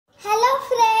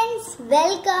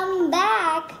Welcome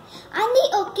back! On the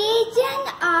occasion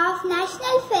of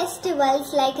national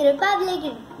festivals like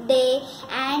Republic Day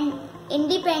and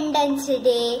Independence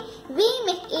Day, we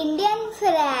make Indian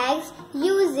flags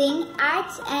using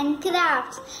arts and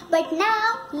crafts. But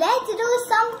now, let's do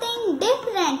something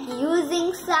different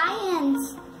using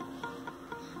science.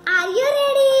 Are you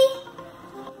ready?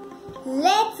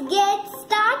 Let's get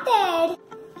started.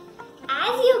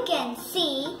 As you can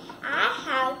see, I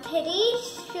have 3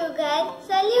 sugar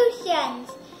solutions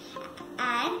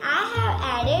and I have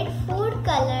added food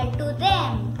color to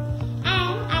them,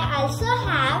 and I also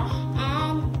have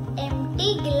an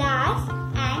empty glass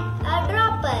and a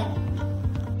dropper.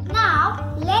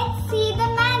 Now let's see the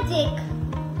magic.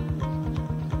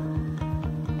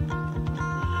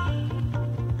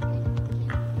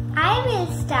 I will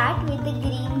start with the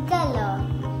green color.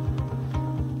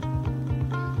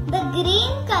 The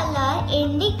green color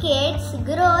indicates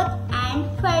growth and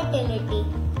fertility.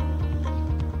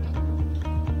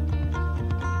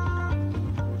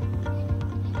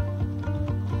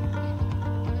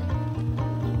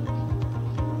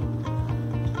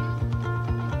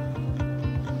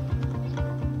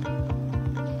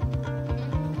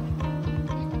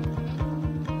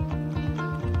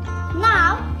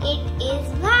 Now it is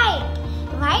white.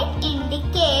 White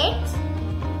indicates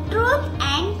truth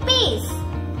and peace.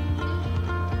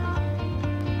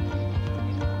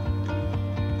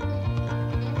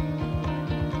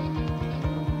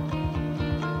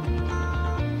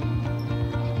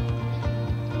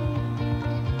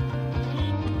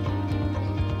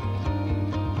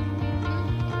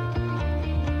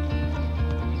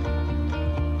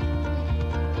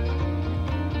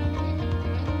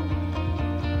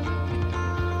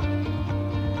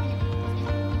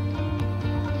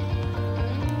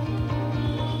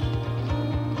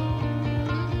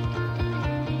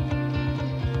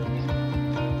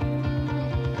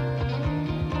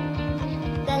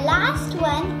 The last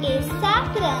one is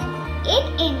saffron.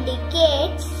 It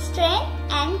indicates strength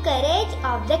and courage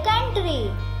of the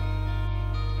country.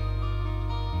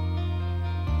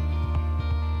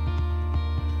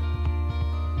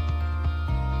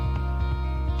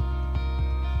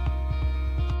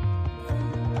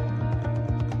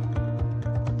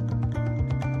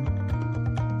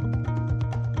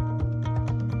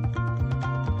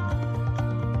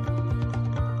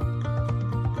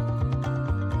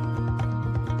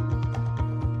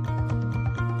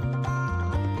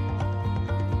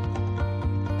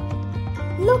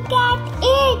 Look at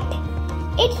it!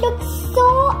 It looks so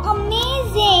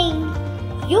amazing!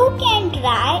 You can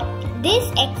try this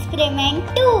experiment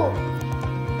too.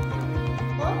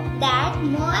 That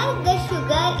more the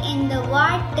sugar in the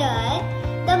water,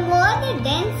 the more the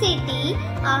density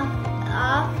of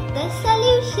the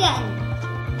solution.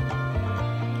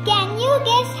 Can you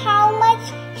guess how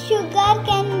much sugar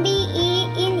can be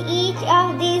in each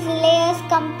of these layers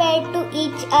compared to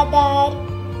each other?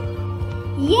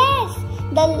 Yes!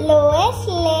 The lowest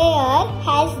layer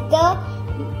has the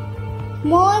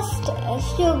most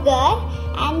sugar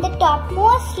and the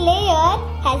topmost layer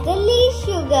has the least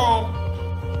sugar.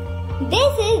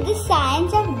 This is the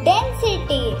science of